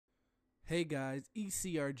Hey guys,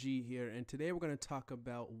 ECRG here, and today we're going to talk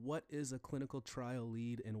about what is a clinical trial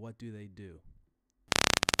lead and what do they do.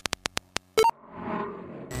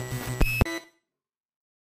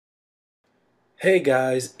 Hey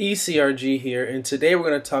guys, ECRG here, and today we're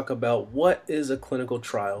going to talk about what is a clinical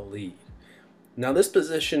trial lead. Now, this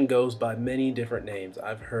position goes by many different names.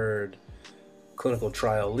 I've heard clinical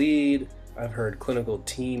trial lead, I've heard clinical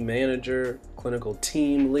team manager, clinical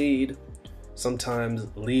team lead, sometimes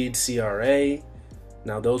lead CRA.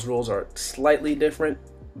 Now those roles are slightly different,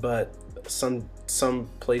 but some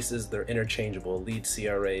places they're interchangeable. Lead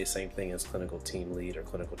CRA, same thing as clinical team lead or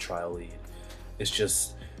clinical trial lead. It's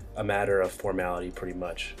just a matter of formality pretty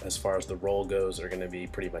much. As far as the role goes, they're going to be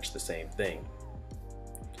pretty much the same thing.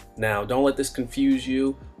 Now, don't let this confuse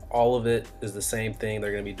you. All of it is the same thing.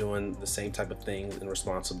 They're going to be doing the same type of things and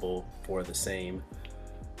responsible for the same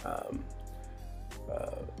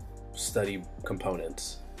study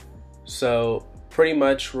components. So pretty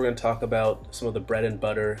much we're going to talk about some of the bread and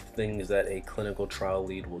butter things that a clinical trial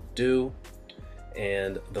lead will do.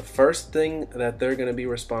 And the first thing that they're going to be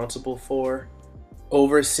responsible for,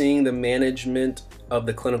 overseeing the management of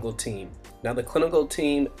the clinical team. Now, the clinical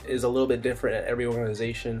team is a little bit different at every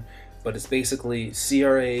organization, but it's basically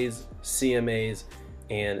CRAs, CMAs,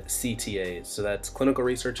 and CTAs. So that's clinical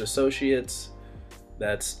research associates,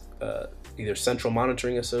 that's either central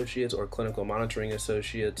monitoring associates or clinical monitoring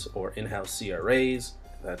associates, or in-house CRAs.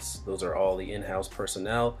 Those are all the in-house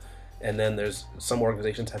personnel. And then there's some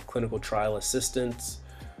organizations have clinical trial assistants,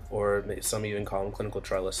 or some even call them clinical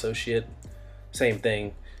trial associate. Same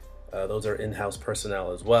thing. Those are in-house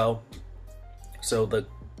personnel as well. So the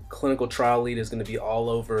clinical trial lead is going to be all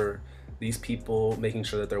over these people, making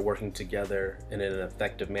sure that they're working together in an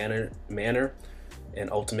effective manner. And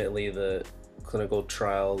ultimately, the clinical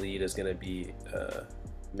trial lead is going to be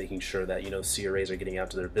making sure that CRAs are getting out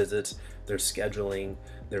to their visits, they're scheduling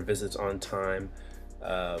their visits on time,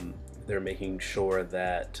 they're making sure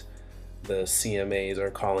that the CMAs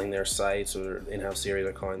are calling their sites, or in-house CRAs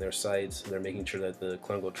are calling their sites. They're making sure that the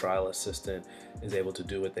clinical trial assistant is able to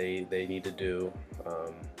do what they need to do,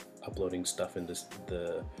 uploading stuff into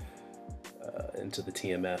the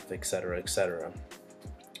TMF, etc., etc.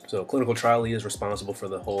 So clinical trial lead is responsible for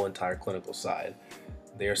the whole entire clinical side.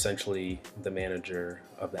 They're essentially the manager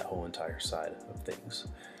of that whole entire side of things.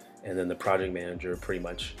 And then the project manager pretty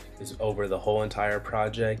much is over the whole entire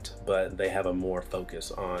project, but they have a more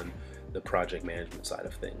focus on the project management side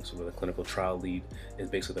of things, where the clinical trial lead is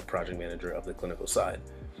basically the project manager of the clinical side.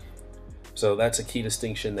 So that's a key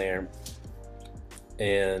distinction there.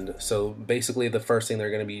 And so basically the first thing they're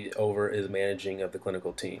going to be over is managing of the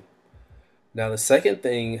clinical team. Now, the second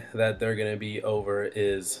thing that they're going to be over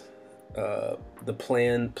is the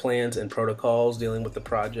plans and protocols dealing with the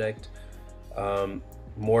project,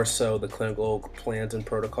 more so the clinical plans and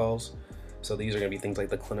protocols. So these are going to be things like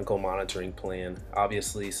the clinical monitoring plan.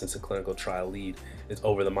 Obviously, since the clinical trial lead is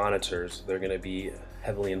over the monitors, they're going to be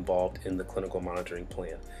heavily involved in the clinical monitoring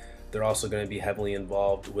plan. They're also going to be heavily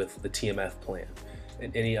involved with the TMF plan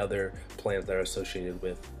and any other plans that are associated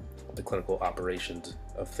with the clinical operations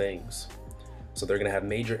of things. So they're going to have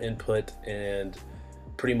major input and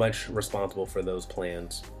pretty much responsible for those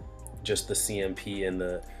plans, just the CMP and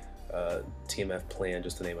the TMF plan,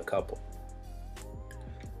 just to name a couple.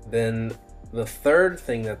 Then the third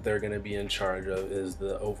thing that they're going to be in charge of is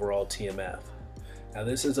the overall TMF. Now,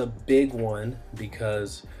 this is a big one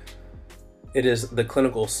because it is the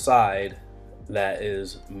clinical side that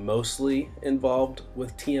is mostly involved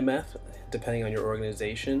with TMF, depending on your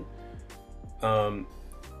organization.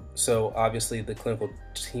 So obviously the clinical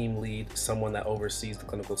team lead, someone that oversees the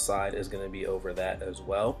clinical side, is going to be over that as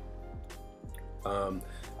well.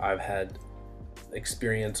 I've had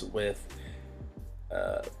experience with,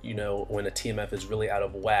 when a TMF is really out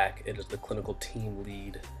of whack, it is the clinical team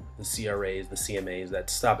lead, the CRAs, the CMAs that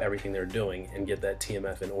stop everything they're doing and get that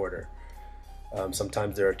TMF in order.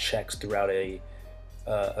 Sometimes there are checks throughout a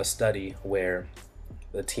study where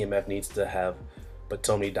the TMF needs to have but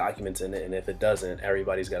so many documents in it, and if it doesn't,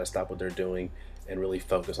 everybody's got to stop what they're doing and really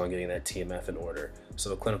focus on getting that TMF in order.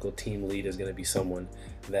 So a clinical team lead is going to be someone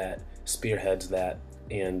that spearheads that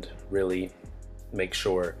and really make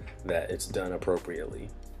sure that it's done appropriately.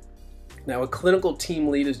 Now, a clinical team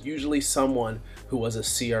lead is usually someone who was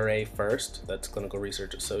a CRA first, that's clinical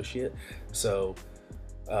research associate. So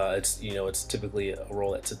it's typically a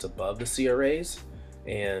role that sits above the CRAs,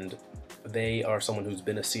 and they are someone who's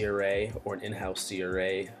been a CRA or an in-house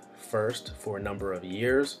CRA first for a number of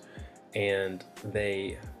years, and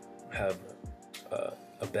they have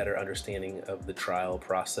a better understanding of the trial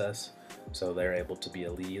process, so they're able to be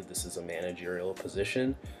a lead. This is a managerial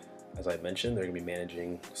position. As I mentioned, they're going to be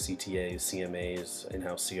managing CTAs, CMAs,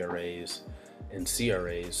 in-house CRAs, and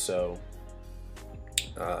CRAs. So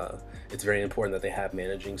it's very important that they have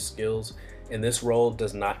managing skills. And this role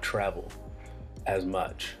does not travel as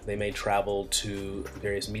much. They may travel to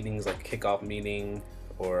various meetings like a kickoff meeting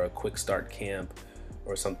or a quick start camp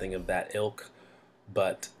or something of that ilk,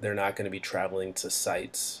 but they're not going to be traveling to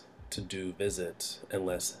sites to do visits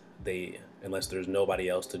unless there's nobody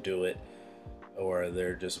else to do it, or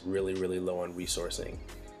they're just really low on resourcing.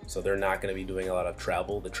 So they're not going to be doing a lot of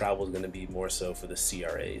travel. The travel is going to be more so for the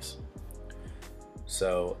CRAs.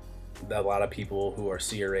 So a lot of people who are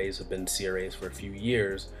CRAs have been CRAs for a few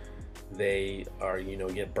years. They are,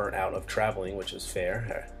 get burnt out of traveling, which is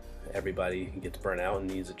fair. Everybody gets burnt out and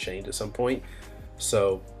needs a change at some point.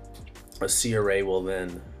 So a CRA will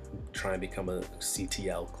then try and become a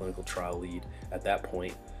CTL, clinical trial lead, at that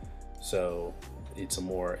point. So it's a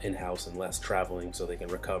more in-house and less traveling, so they can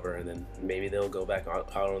recover, and then maybe they'll go back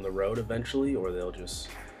out on the road eventually, or they'll just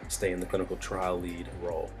stay in the clinical trial lead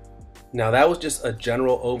role. Now that was just a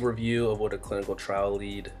general overview of what a clinical trial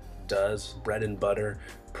lead does. Bread and butter,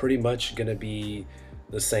 pretty much going to be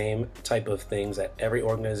the same type of things at every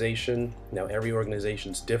organization. Now every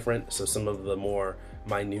organization's different, so some of the more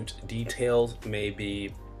minute details may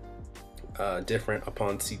be different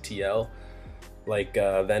upon CTL, like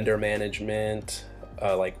vendor management,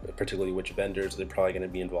 like particularly which vendors. They're probably going to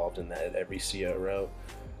be involved in that at every CRO.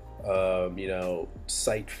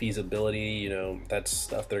 Site feasibility, that's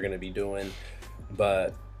stuff they're going to be doing,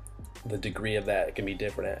 but the degree of that can be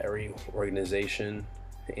different at every organization,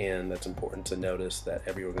 and that's important to notice that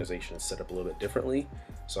every organization is set up a little bit differently.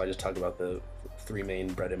 So I just talked about the three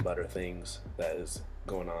main bread and butter things that is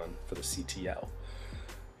going on for the CTL.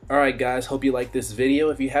 Alright guys, hope you like this video.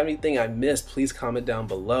 If you have anything I missed, please comment down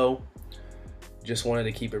below. Just wanted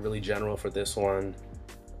to keep it really general for this one.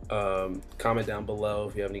 Comment down below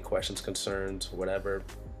if you have any questions, concerns, whatever.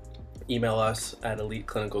 Email us at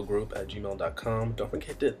eliteclinicalgroup@gmail.com. Don't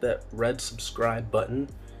forget to hit that red subscribe button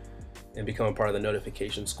and become a part of the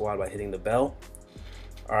notification squad by hitting the bell.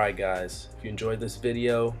 Alright guys, if you enjoyed this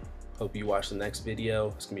video, hope you watch the next video.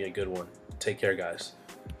 It's gonna be a good one. Take care guys.